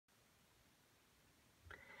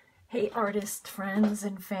Hey artist friends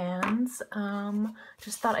and fans,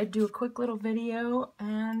 just thought I'd do a quick little video,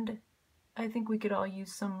 and I think we could all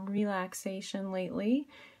use some relaxation lately,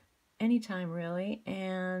 anytime really,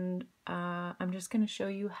 and I'm just going to show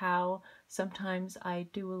you how sometimes I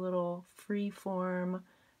do a little free form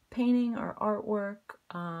painting or artwork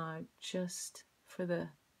just for the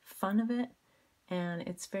fun of it, and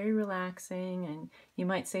it's very relaxing, and you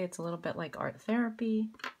might say it's a little bit like art therapy,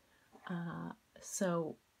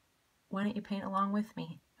 so why don't you paint along with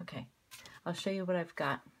me? Okay, I'll show you what I've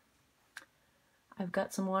got. I've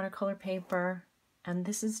got some watercolor paper, and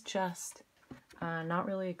this is just not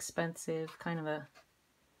really expensive, kind of a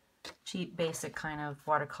cheap, basic kind of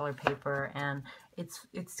watercolor paper, and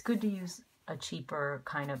it's good to use a cheaper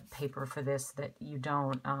kind of paper for this, that you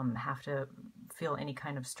don't have to feel any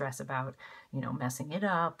kind of stress about, you know, messing it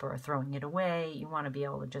up or throwing it away. You want to be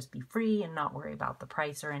able to just be free and not worry about the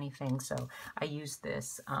price or anything. So I use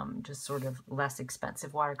this just sort of less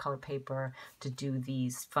expensive watercolor paper to do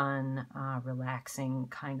these fun, relaxing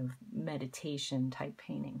kind of meditation type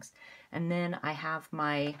paintings. And then I have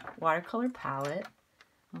my watercolor palette.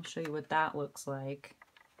 I'll show you what that looks like.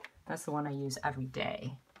 That's the one I use every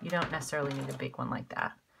day. You don't necessarily need a big one like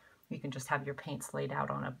that. You can just have your paints laid out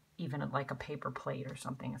on even like a paper plate or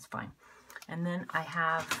something, it's fine. And then I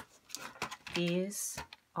have, these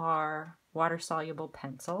are water-soluble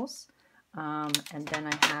pencils. And then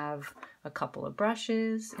I have a couple of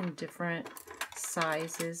brushes in different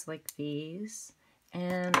sizes like these.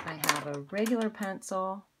 And I have a regular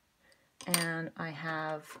pencil, and I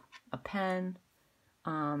have a pen,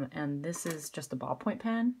 and this is just a ballpoint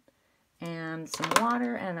pen, and some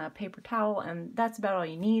water and a paper towel, and that's about all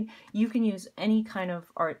you need. You can use any kind of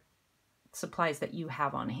art supplies that you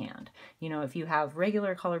have on hand. You know, if you have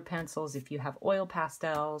regular colored pencils, if you have oil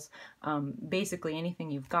pastels, basically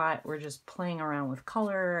anything you've got. We're just playing around with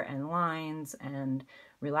color and lines and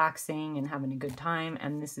relaxing and having a good time.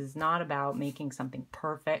 And this is not about making something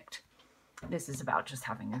perfect. This is about just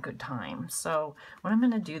having a good time. So when I'm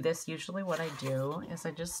going to do this, usually what I do is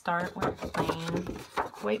I just start with plain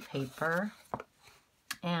white paper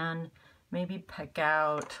and maybe pick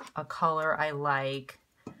out a color I like.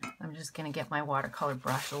 I'm just going to get my watercolor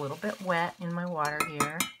brush a little bit wet in my water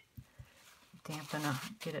here. Dampen,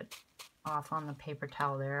 get it off on the paper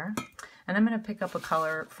towel there. And I'm going to pick up a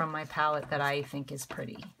color from my palette that I think is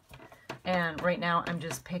pretty. And right now I'm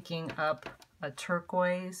just picking up a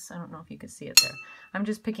turquoise. I don't know if you can see it there. I'm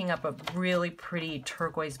just picking up a really pretty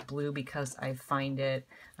turquoise blue because I find it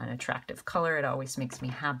an attractive color. It always makes me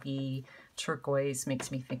happy. Turquoise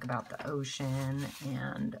makes me think about the ocean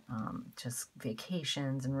and just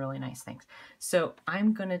vacations and really nice things. So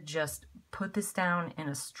I'm gonna just put this down in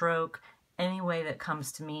a stroke any way that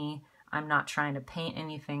comes to me. I'm not trying to paint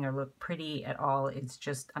anything or look pretty at all. It's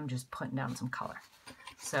just, I'm just putting down some color.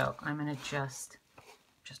 So I'm gonna just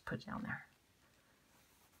put it down there.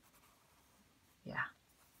 Yeah.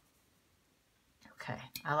 Okay,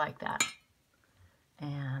 I like that.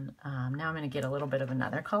 And now I'm going to get a little bit of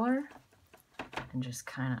another color and just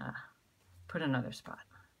kind of put another spot.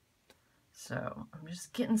 So I'm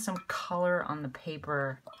just getting some color on the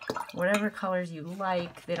paper, whatever colors you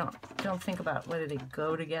like. They don't think about whether they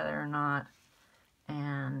go together or not,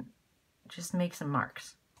 and just make some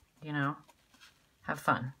marks, you know. Have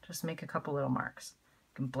fun. Just make a couple little marks.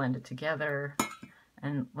 You can blend it together.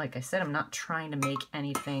 And like I said, I'm not trying to make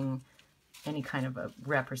anything, any kind of a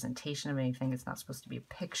representation of anything. It's not supposed to be a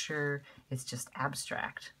picture. It's just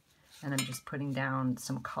abstract. And I'm just putting down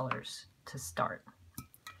some colors to start.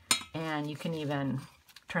 And you can even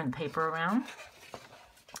turn the paper around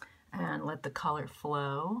and let the color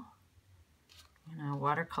flow. You know,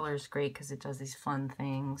 watercolor is great because it does these fun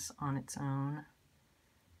things on its own.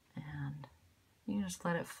 And you can just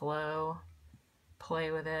let it flow, play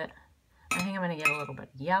with it. I think I'm going to get a little bit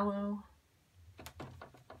of yellow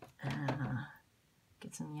and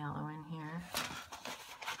get some yellow in here.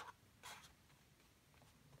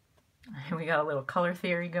 And we got a little color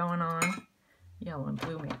theory going on. Yellow and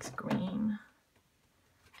blue makes green.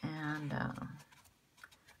 And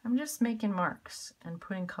I'm just making marks and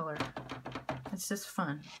putting color. It's just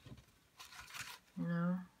fun, you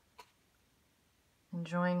know?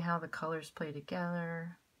 Enjoying how the colors play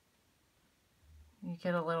together. You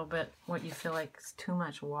get a little bit what you feel like is too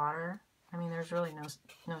much water. I mean, there's really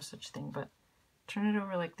no such thing, but turn it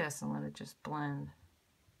over like this and let it just blend.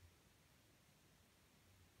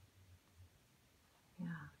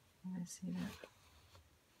 Yeah, you guys see that?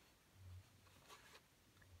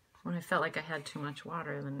 When I felt like I had too much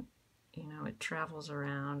water, then, you know, it travels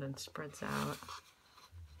around and spreads out.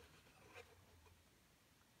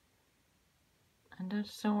 And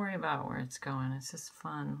just don't worry about where it's going. It's just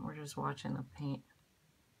fun. We're just watching the paint.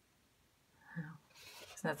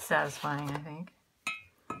 So that's satisfying, I think.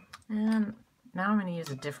 And now I'm going to use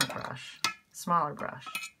a different brush, smaller brush,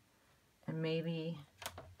 and maybe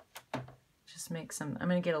just make some, I'm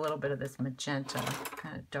going to get a little bit of this magenta,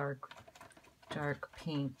 kind of dark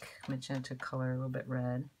pink magenta color, a little bit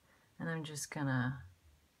red, and I'm just going to,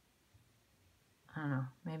 I don't know,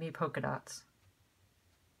 maybe polka dots.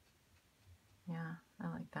 Yeah, I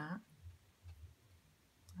like that.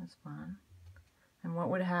 That's fun. And what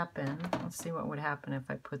would happen, let's see what would happen if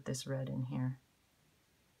I put this red in here.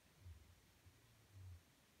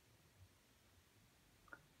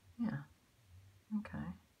 Yeah, okay.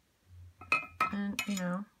 And, you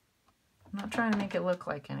know, I'm not trying to make it look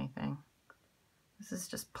like anything. This is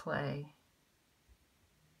just play.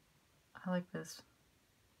 I like this.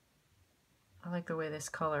 I like the way this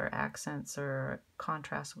color accents or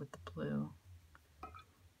contrasts with the blue.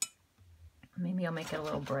 Maybe I'll make it a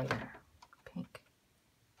little brighter, pink.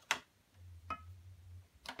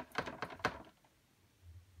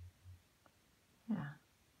 Yeah.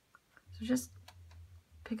 So just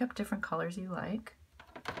pick up different colors you like.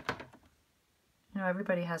 You know,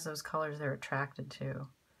 everybody has those colors they're attracted to.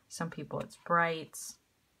 Some people it's brights.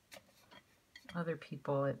 Other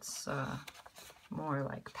people it's more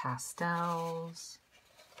like pastels.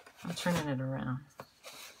 I'm turning it around.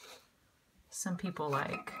 Some people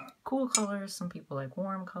like cool colors, some people like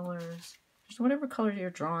warm colors. Just whatever color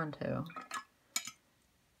you're drawn to.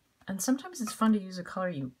 And sometimes it's fun to use a color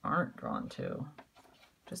you aren't drawn to,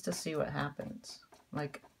 just to see what happens.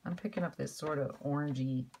 Like, I'm picking up this sort of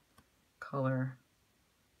orangey color.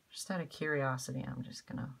 Just out of curiosity, I'm just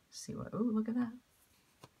gonna see what, ooh, look at that.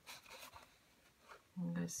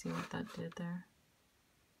 You guys see what that did there?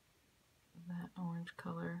 That orange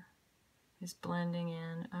color is blending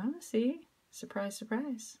in. Oh, see? Surprise,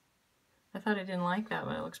 surprise. I thought I didn't like that,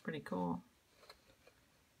 but it looks pretty cool.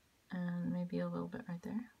 And maybe a little bit right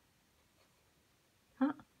there.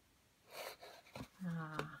 Huh.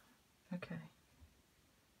 Ah, okay.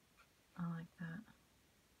 I like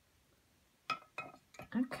that.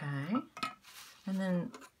 Okay. And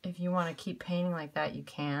then if you want to keep painting like that, you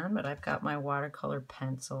can, but I've got my watercolor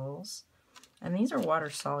pencils. And these are water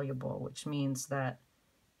soluble, which means that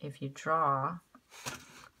if you draw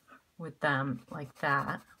with them like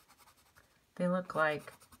that, they look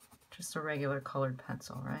like just a regular colored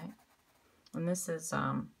pencil, right? And this is,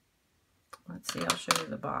 let's see, I'll show you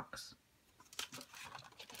the box.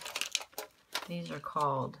 These are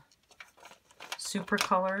called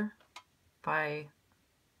Supercolor by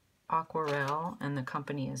Aquarelle, and the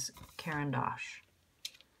company is Carandash.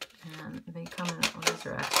 And they come in, well, these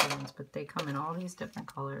are extra ones, but they come in all these different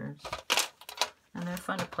colors. And they're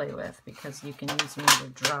fun to play with because you can use them either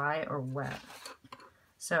dry or wet.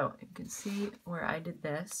 So you can see where I did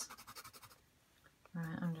this. All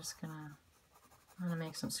right, I'm gonna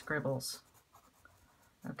make some scribbles.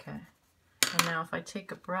 Okay. And now if I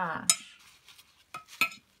take a brush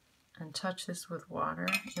and touch this with water,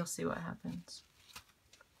 you'll see what happens.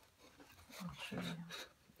 I'll show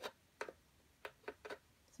you.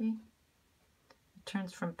 See? It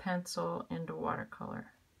turns from pencil into watercolor.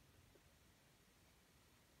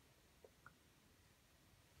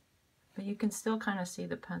 But you can still kind of see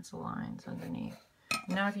the pencil lines underneath.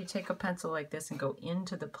 Now if you take a pencil like this and go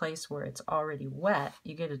into the place where it's already wet,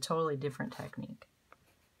 you get a totally different technique.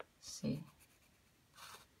 See?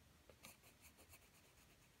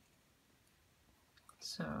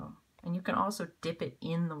 So, and you can also dip it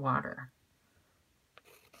in the water.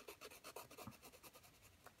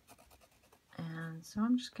 And so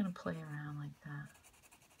I'm just going to play around like that.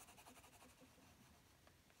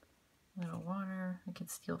 A little water, I can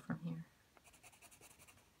steal from here.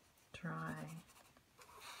 Dry.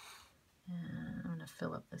 And I'm going to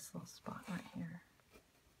fill up this little spot right here.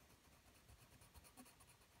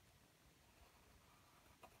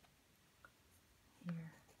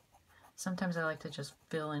 Here. Sometimes I like to just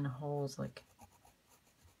fill in holes, like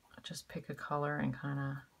just pick a color and kind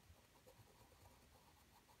of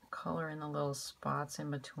color in the little spots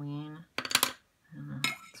in between. I don't know,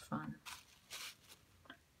 it's fun.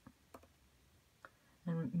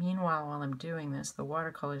 And meanwhile, while I'm doing this, the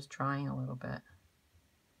watercolor is drying a little bit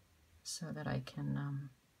so that I can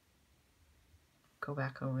go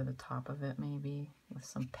back over the top of it maybe with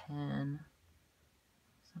some pen,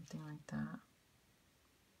 something like that.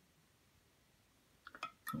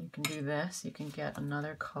 You can do this, you can get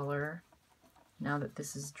another color now that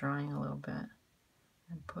this is drying a little bit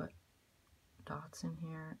and put dots in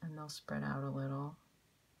here and they'll spread out a little.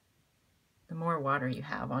 The more water you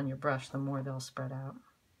have on your brush, the more they'll spread out.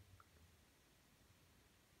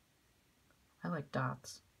 I like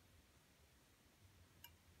dots.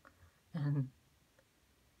 And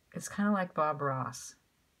it's kind of like Bob Ross.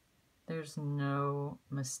 There's no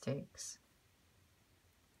mistakes.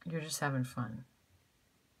 You're just having fun.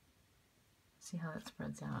 See how that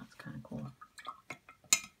spreads out? It's kind of cool.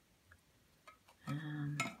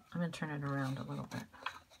 And I'm going to turn it around a little bit.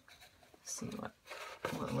 See what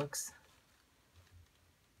looks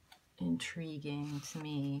intriguing to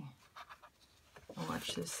me.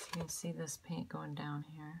 Watch this. You can see this paint going down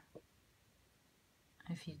here.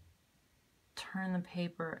 If you turn the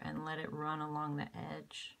paper and let it run along the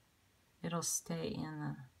edge, it'll stay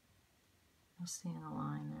in the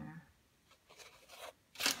line there.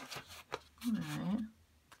 Alright.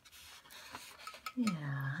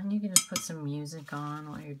 Yeah, and you can just put some music on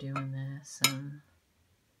while you're doing this and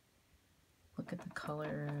look at the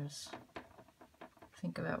colors.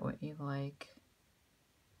 Think about what you like,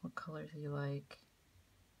 what colors you like.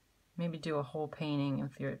 Maybe do a whole painting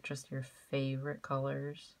with just your favorite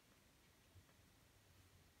colors.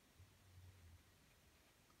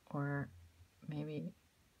 Or maybe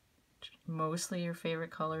mostly your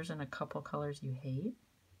favorite colors and a couple colors you hate,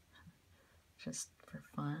 just for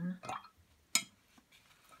fun.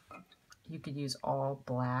 You could use all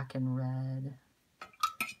black and red,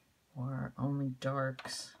 or only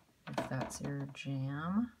darks if that's your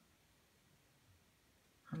jam.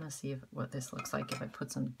 I'm gonna see what this looks like if I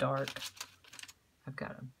put some dark. I've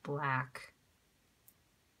got a black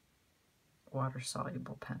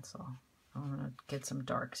water-soluble pencil. I'm gonna get some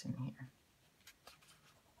darks in here.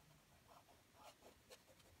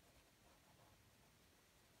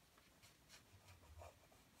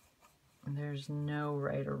 And there's no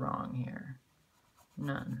right or wrong here.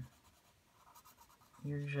 None.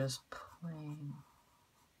 You're just playing.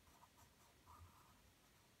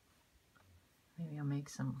 Maybe I'll make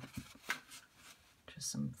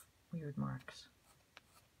just some weird marks.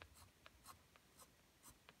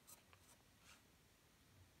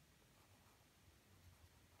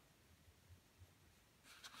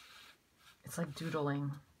 It's like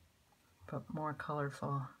doodling, but more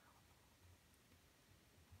colorful.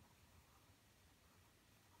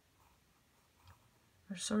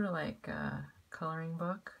 They're sort of like a coloring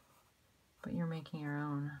book, but you're making your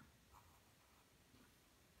own.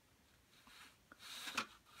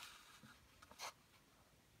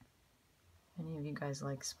 Any of you guys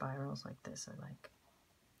like spirals like this?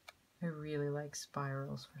 I really like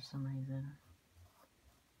spirals for some reason.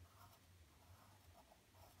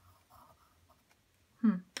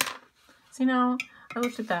 See, now I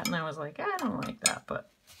looked at that and I was like, I don't like that,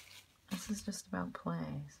 but this is just about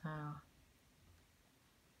play, so I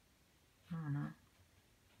don't know.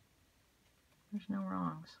 There's no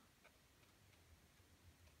wrongs.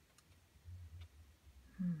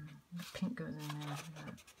 The pink goes in there.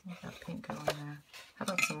 Let that pink go in there. How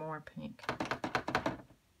about some more pink?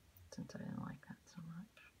 Since I didn't like that so much.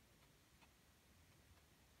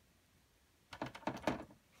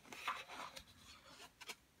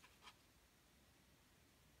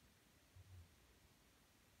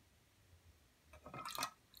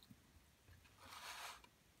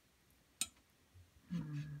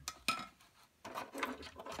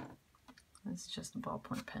 It's just a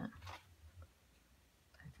ballpoint pen,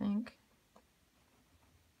 I think.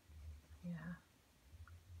 Yeah.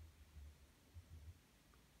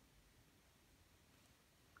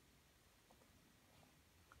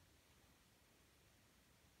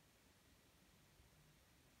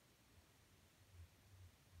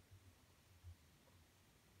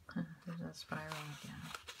 There's that spiral again.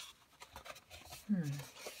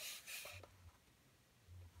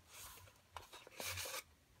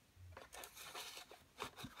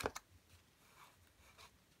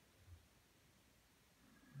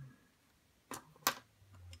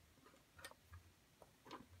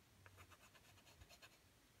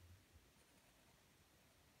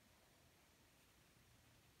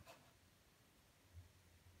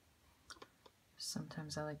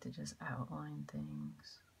 Sometimes I like to just outline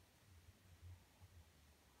things.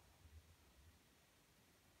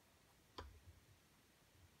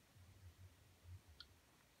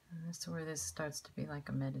 And this is where this starts to be like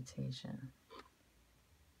a meditation.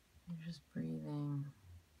 You're just breathing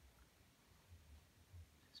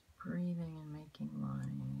and making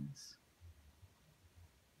lines.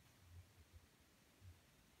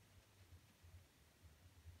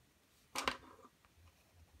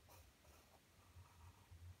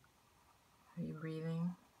 Are you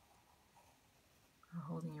breathing or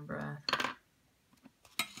holding your breath?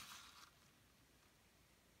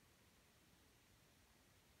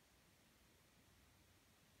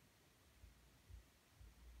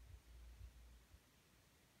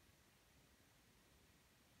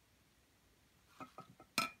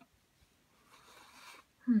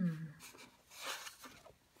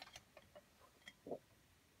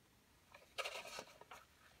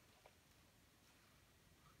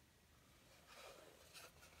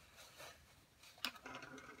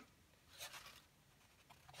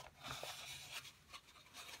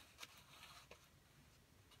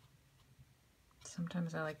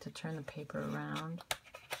 Sometimes I like to turn the paper around.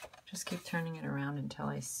 Just keep turning it around until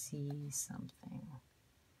I see something.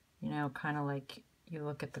 You know, kind of like you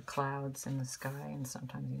look at the clouds in the sky and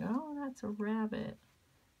sometimes you go, oh, that's a rabbit.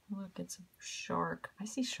 Look, it's a shark. I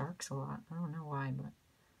see sharks a lot. I don't know why, but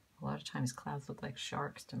a lot of times clouds look like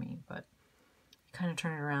sharks to me. But you kind of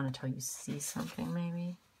turn it around until you see something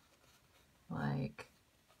maybe. Like,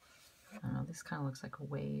 I don't know, this kind of looks like a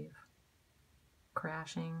wave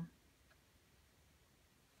crashing.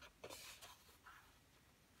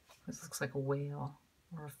 This looks like a whale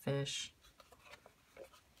or a fish.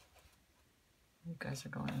 You guys are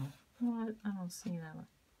going, what? I don't see that.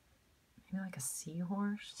 Maybe like a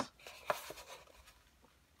seahorse?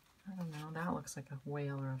 I don't know. That looks like a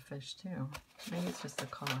whale or a fish too. Maybe it's just the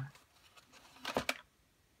color.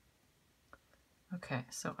 Okay,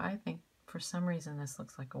 so I think for some reason this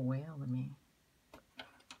looks like a whale to me.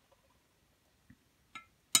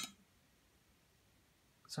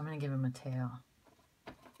 So I'm going to give him a tail.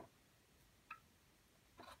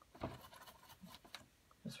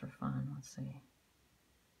 Just for fun, let's see.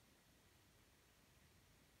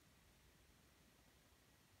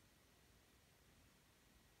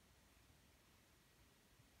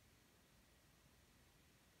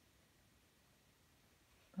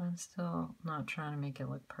 But I'm still not trying to make it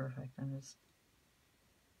look perfect. I'm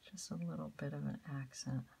just a little bit of an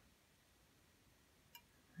accent.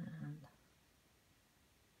 And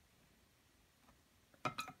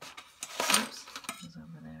oops, it was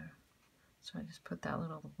over there. So I just put that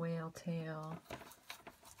little whale tail.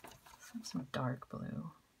 Some dark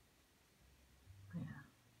blue. Yeah.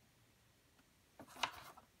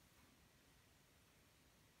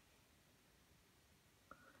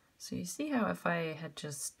 So you see how if I had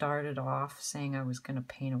just started off saying I was going to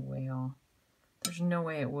paint a whale, there's no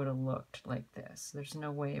way it would have looked like this. There's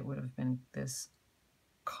no way it would have been this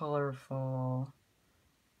colorful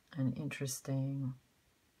and interesting.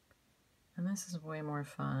 And this is way more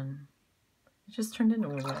fun. It just turned into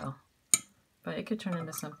a whale. But it could turn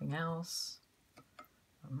into something else.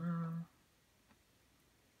 I don't know.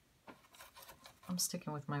 I'm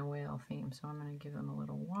sticking with my whale theme, so I'm going to give him a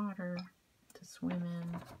little water to swim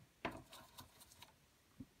in.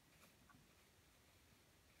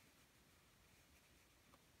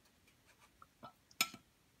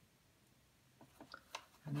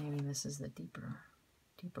 And maybe this is the deeper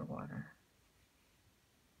water.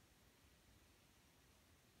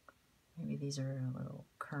 Maybe these are little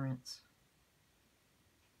currents.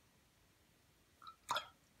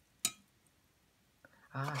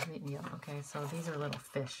 Ah, yeah, okay, so these are little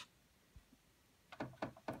fish.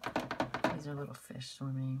 These are little fish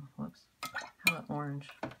swimming. Whoops. How about orange?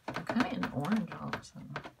 I'm kind of in orange all of a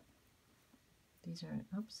sudden. These are,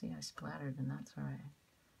 oopsie, I splattered, and that's all right.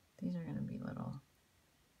 These are going to be little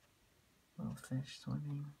fish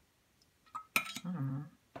swimming. I don't know.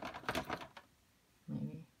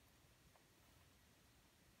 Maybe.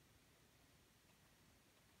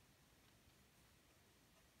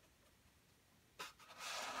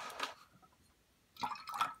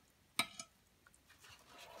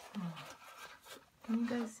 Can you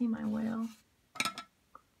guys see my whale? I'll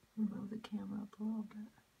move the camera up a little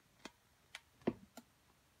bit.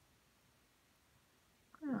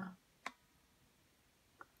 Yeah.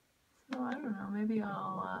 So I don't know, maybe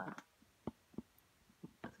I'll,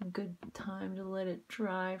 it's a good time to let it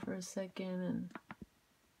dry for a second and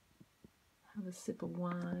have a sip of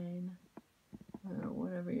wine or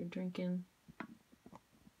whatever you're drinking.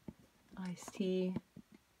 Iced tea.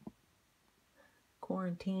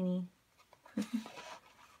 Quarantini.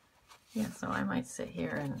 Yeah, so I might sit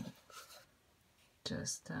here and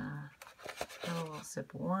just have a little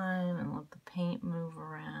sip of wine and let the paint move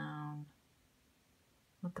around.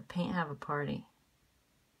 Let the paint have a party.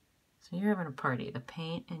 So you're having a party. The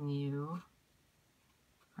paint and you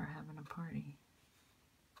are having a party.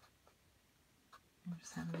 You're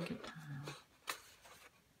just having a good time.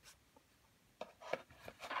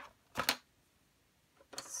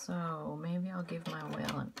 So maybe I'll give my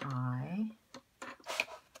whale an eye.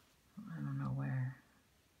 I don't know where.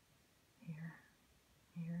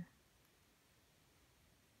 Here.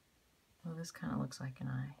 Well, this kind of looks like an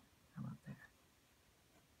eye. How about there?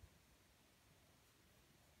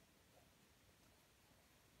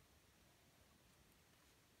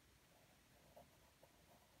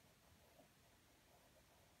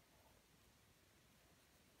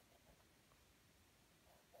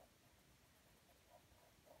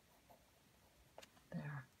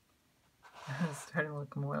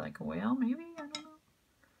 look more like a whale, maybe? I don't know.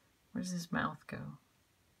 Where's his mouth go?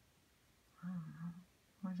 I don't know.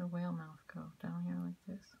 Where's a whale mouth go? Down here like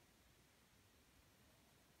this?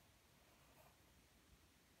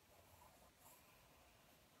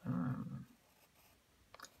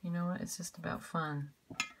 You know what? It's just about fun.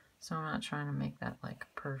 So I'm not trying to make that like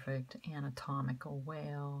perfect anatomical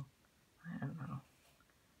whale. I don't know.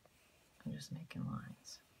 I'm just making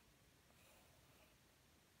lines.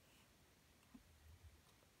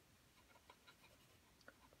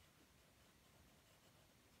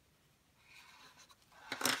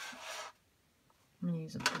 I'm going to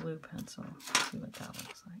use a blue pencil, see what that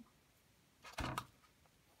looks like.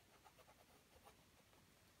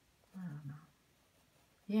 I don't know.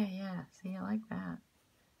 Yeah, see, I like that.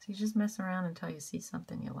 So you just mess around until you see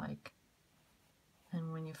something you like.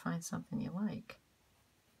 And when you find something you like,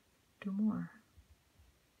 do more.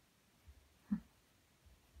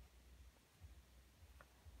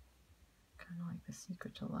 Kind of like the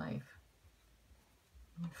secret to life.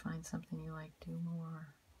 When you find something you like, do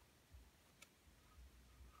more.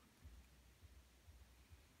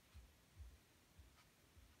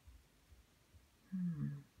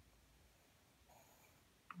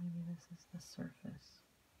 Maybe this is the surface.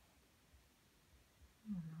 I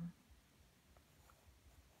don't know.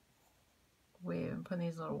 Wave. I'm putting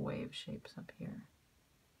these little wave shapes up here.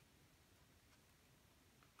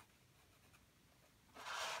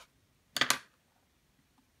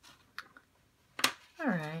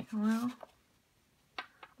 Alright, well,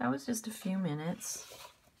 that was just a few minutes.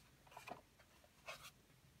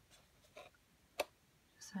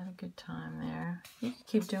 Just had a good time there. You can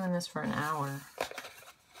keep doing this for an hour.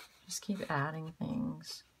 Just keep adding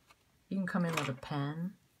things. You can come in with a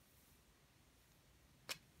pen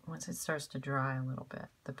once it starts to dry a little bit.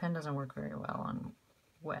 The pen doesn't work very well on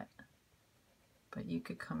wet. But you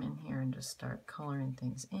could come in here and just start coloring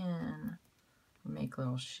things in, make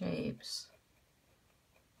little shapes.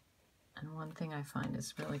 And one thing I find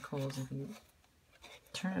is really cool is if you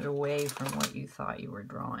turn it away from what you thought you were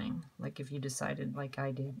drawing. Like if you decided, like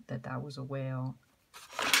I did, that that was a whale,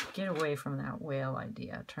 get away from that whale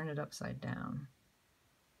idea. Turn it upside down.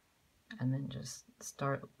 And then just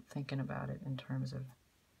start thinking about it in terms of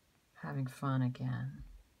having fun again.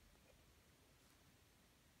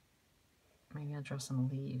 Maybe I'll draw some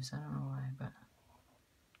leaves. I don't know why, but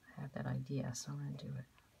I have that idea, so I'm going to do it.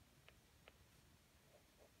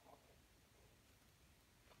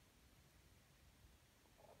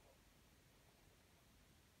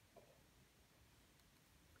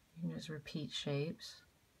 You can just repeat shapes.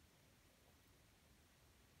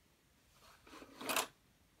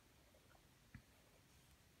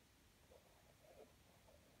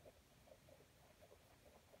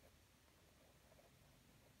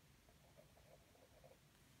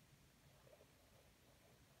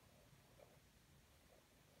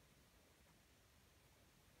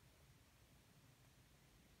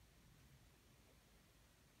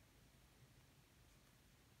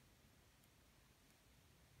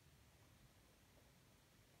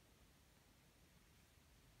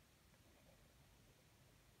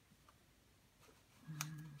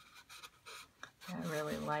 I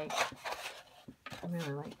really like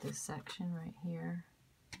this section right here.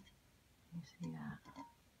 You see that?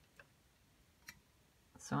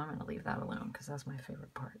 So I'm going to leave that alone because that's my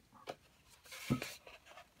favorite part. I'm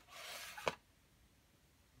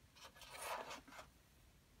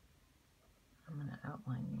going to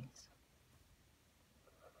outline these.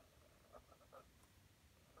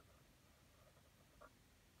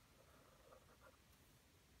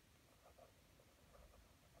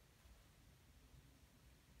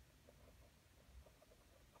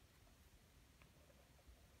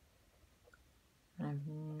 And I have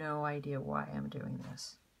no idea why I'm doing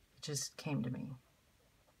this. It just came to me.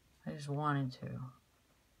 I just wanted to.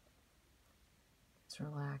 It's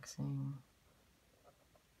relaxing.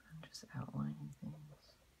 I'm just outlining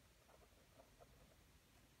things.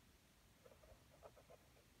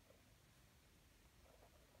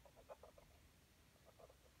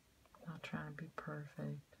 Not trying to be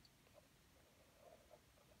perfect.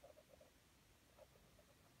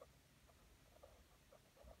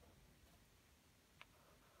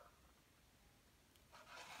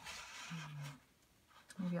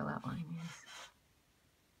 Maybe I'll outline these.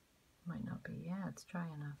 Might not be. Yeah, it's dry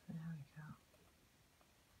enough. There we go.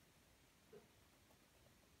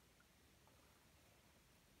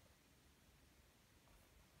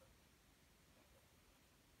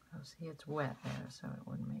 Oh, see, it's wet there, so it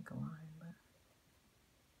wouldn't make a line, but.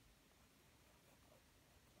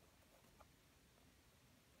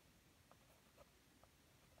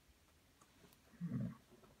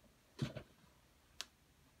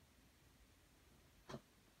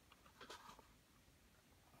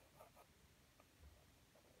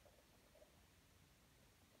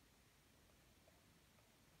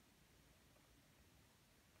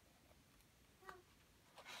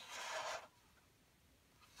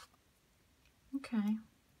 Okay.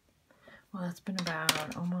 Well, that's been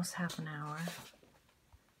about almost half an hour.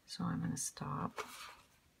 So I'm going to stop.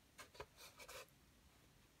 But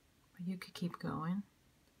you could keep going.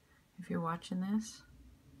 If you're watching this,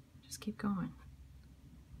 just keep going.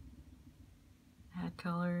 Add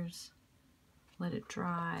colors. Let it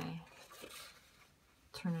dry.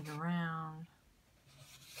 Turn it around.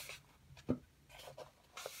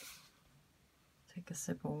 Take a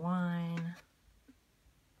sip of wine.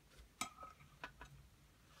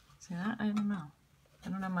 See that? I don't know. I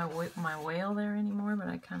don't have my whale there anymore, but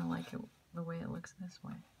I kind of like it the way it looks this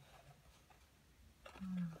way.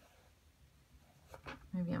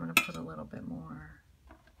 Maybe I'm going to put a little bit more.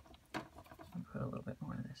 I'll put a little bit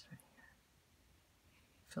more of this right here.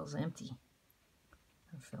 It feels empty.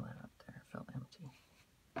 I'll fill it up there. It felt empty.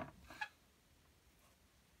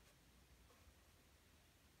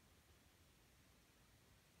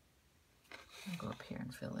 I'll go up here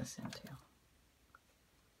and fill this in too.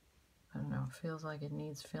 I don't know, it feels like it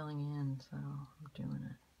needs filling in, so I'm doing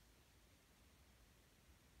it.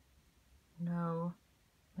 No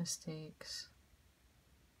mistakes.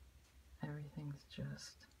 Everything's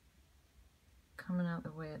just coming out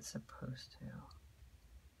the way it's supposed to.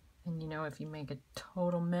 And you know, if you make a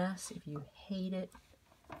total mess, if you hate it,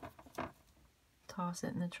 toss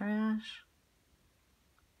it in the trash.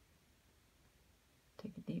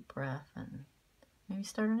 Take a deep breath and maybe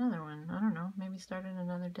start another one. I don't know, maybe start it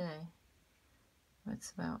another day.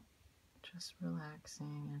 It's about just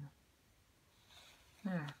relaxing and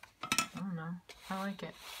there. I don't know. I like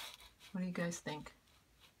it. What do you guys think?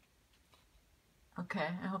 Okay,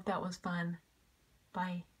 I hope that was fun.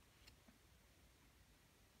 Bye.